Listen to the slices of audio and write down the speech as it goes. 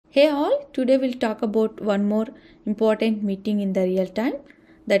Hey all, today we'll talk about one more important meeting in the real time,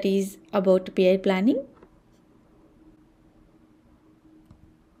 that is about PI planning.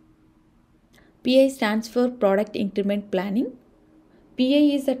 PI stands for Product Increment Planning. PI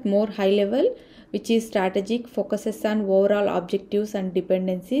is at more high level, which is strategic, focuses on overall objectives and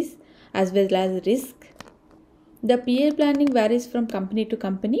dependencies as well as risk. The PI planning varies from company to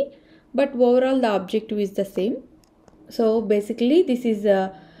company, but overall the objective is the same. So basically this is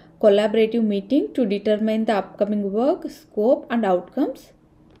a collaborative meeting to determine the upcoming work, scope and outcomes.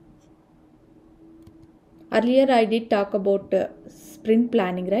 Earlier I did talk about sprint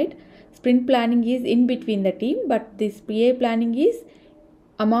planning, right? Sprint planning is in between the team, but this PA planning is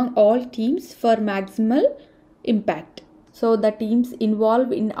among all teams for maximal impact. So the teams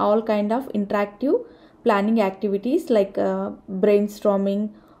involved in all kind of interactive planning activities like brainstorming,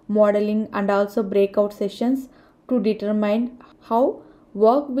 modeling and also breakout sessions to determine how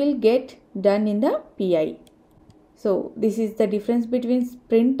work will get done in the PI. So this is the difference between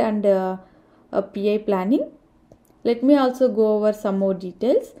sprint and a PI planning. Let me also go over some more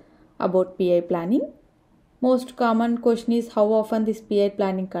details about PI planning. Most common question is how often this PI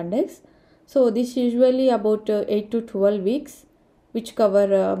planning conducts. So this usually about 8 to 12 weeks, which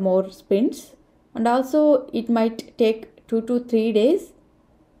cover more sprints, and also it might take 2 to 3 days.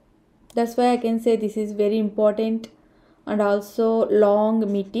 That's why I can say this is very important and also long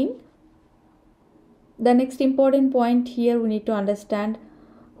meeting. The next important point here, we need to understand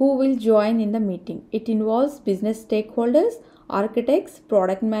who will join in the meeting. It involves business stakeholders, architects,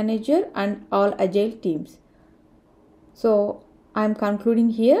 product manager and all agile teams. So I am concluding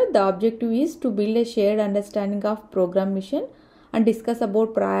here. The objective is to build a shared understanding of program mission and discuss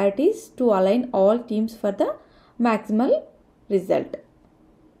about priorities to align all teams for the maximal result.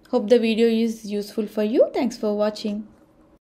 Hope the video is useful for you. Thanks for watching.